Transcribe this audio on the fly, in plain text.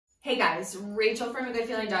Hey guys, Rachel from A Good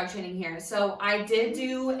Feeling Dog Training here. So I did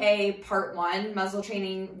do a part 1 muzzle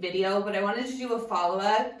training video, but I wanted to do a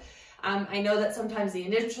follow-up. I know that sometimes the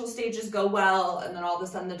initial stages go well and then all of a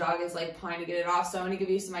sudden the dog is like trying to get it off. So I want to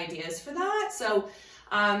give you some ideas for that. So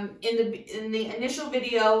in the initial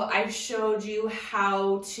video, I showed you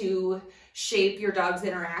how to shape your dog's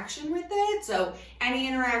interaction with it. So any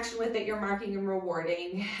interaction with it, you're marking and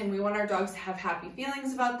rewarding. And we want our dogs to have happy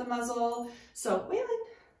feelings about the muzzle. So Waylon.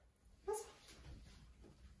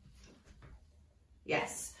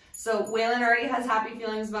 Yes. So Waylon already has happy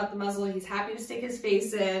feelings about the muzzle. He's happy to stick his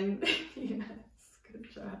face in. Yes, good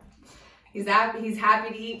job. He's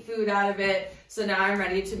happy to eat food out of it. So now I'm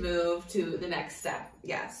ready to move to the next step.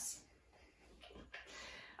 Yes.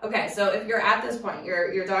 Okay, so if you're at this point,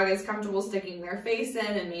 your dog is comfortable sticking their face in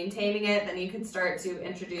and maintaining it, then you can start to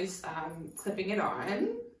introduce clipping it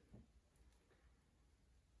on.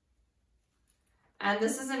 And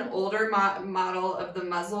this is an older model of the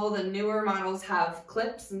muzzle. The newer models have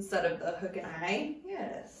clips instead of the hook and eye.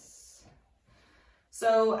 Yes.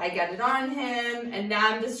 So I get it on him, and now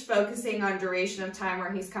I'm just focusing on duration of time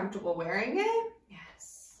where he's comfortable wearing it.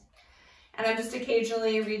 Yes. And I'm just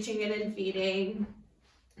occasionally reaching it and feeding.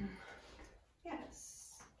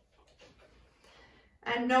 Yes.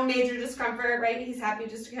 And no major discomfort, right? He's happy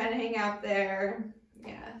just to kind of hang out there.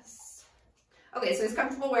 Yes. Okay, so he's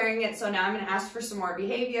comfortable wearing it, so now I'm going to ask for some more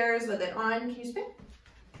behaviors with it on. Can you spin?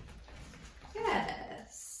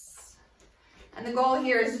 Yes. And the goal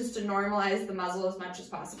here is just to normalize the muzzle as much as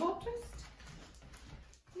possible. Twist.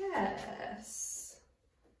 Yes.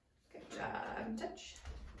 Good job. Touch.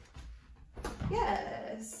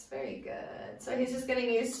 Yes. Very good. So he's just getting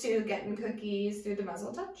used to getting cookies through the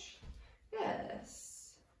muzzle touch.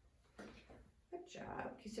 Yes. Good job.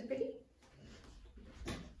 Can you sit pretty?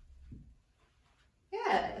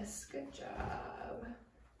 Yes, good job.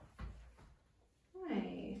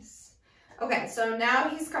 Nice. Okay, so now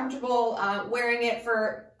he's comfortable wearing it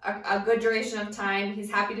for a good duration of time. He's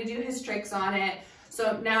happy to do his tricks on it.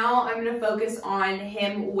 So now I'm going to focus on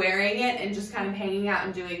him wearing it and just kind of hanging out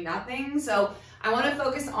and doing nothing. So I want to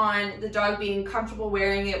focus on the dog being comfortable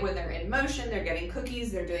wearing it when they're in motion, they're getting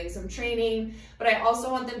cookies, they're doing some training, but I also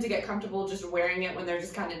want them to get comfortable just wearing it when they're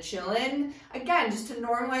just kind of chilling. Again, just to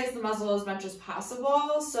normalize the muzzle as much as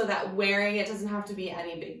possible so that wearing it doesn't have to be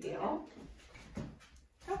any big deal.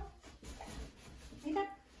 Go. Hey, Dad.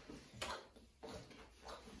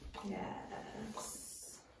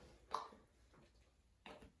 Yes.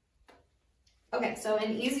 Okay, so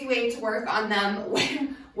an easy way to work on them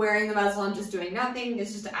when wearing the muzzle and just doing nothing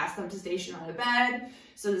is just to ask them to station on a bed.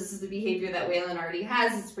 So this is the behavior that Waylon already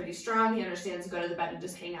has. It's pretty strong. He understands to go to the bed and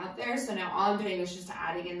just hang out there. So now all I'm doing is just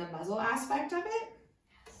adding in the muzzle aspect of it.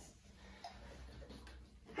 Yes.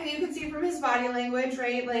 And you can see from his body language,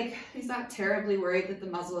 right? Like he's not terribly worried that the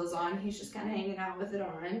muzzle is on. He's just kind of hanging out with it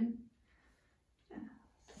on.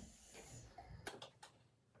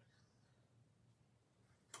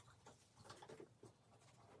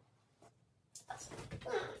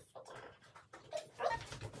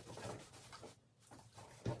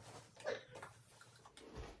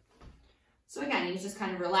 So again, he's just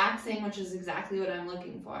kind of relaxing, which is exactly what I'm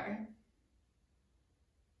looking for.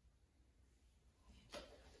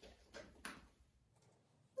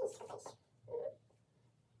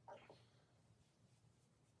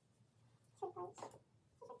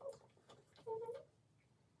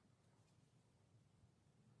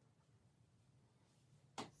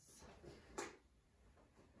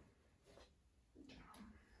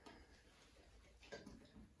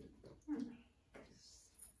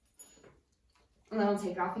 And then I'll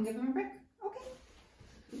take off and give him a break.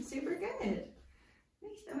 Okay, super good.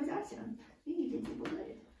 Nice, that was awesome. You did super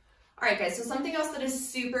good. All right, guys, so something else that is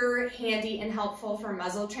super handy and helpful for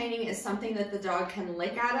muzzle training is something that the dog can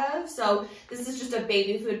lick out of. So this is just a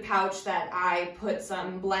baby food pouch that I put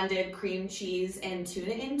some blended cream cheese and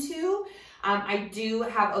tuna into. I do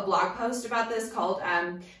have a blog post about this called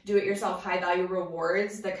Do-It-Yourself High Value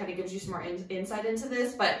Rewards that kind of gives you some more insight into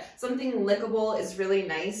this, but something lickable is really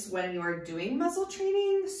nice when you're doing muzzle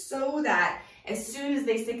training so that as soon as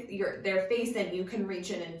they stick their face in, you can reach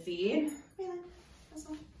in and feed.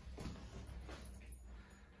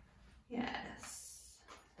 Yes.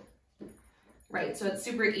 Right, so it's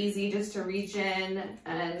super easy just to reach in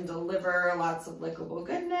and deliver lots of lickable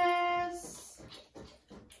goodness.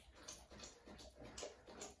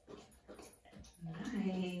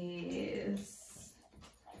 Nice.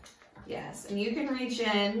 Yes, and you can reach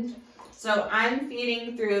in So I'm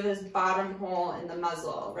feeding through this bottom hole in the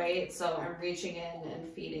muzzle, right? So I'm reaching in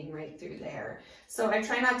and feeding right through there. So I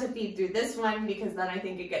try not to feed through this one because then I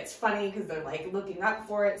think it gets funny because they're like looking up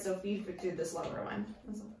for it. So feed through this lower one.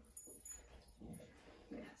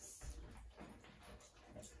 Yes.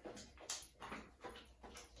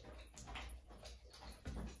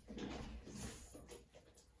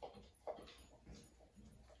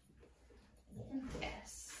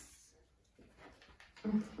 Yes.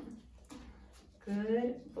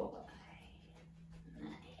 Good boy.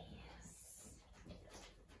 Nice.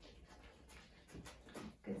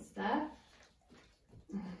 Good stuff.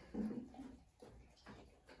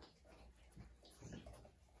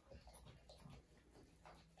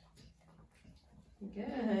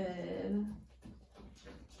 Good.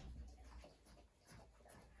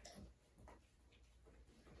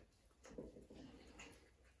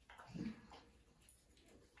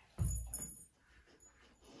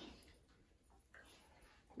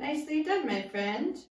 Nicely done, my friend.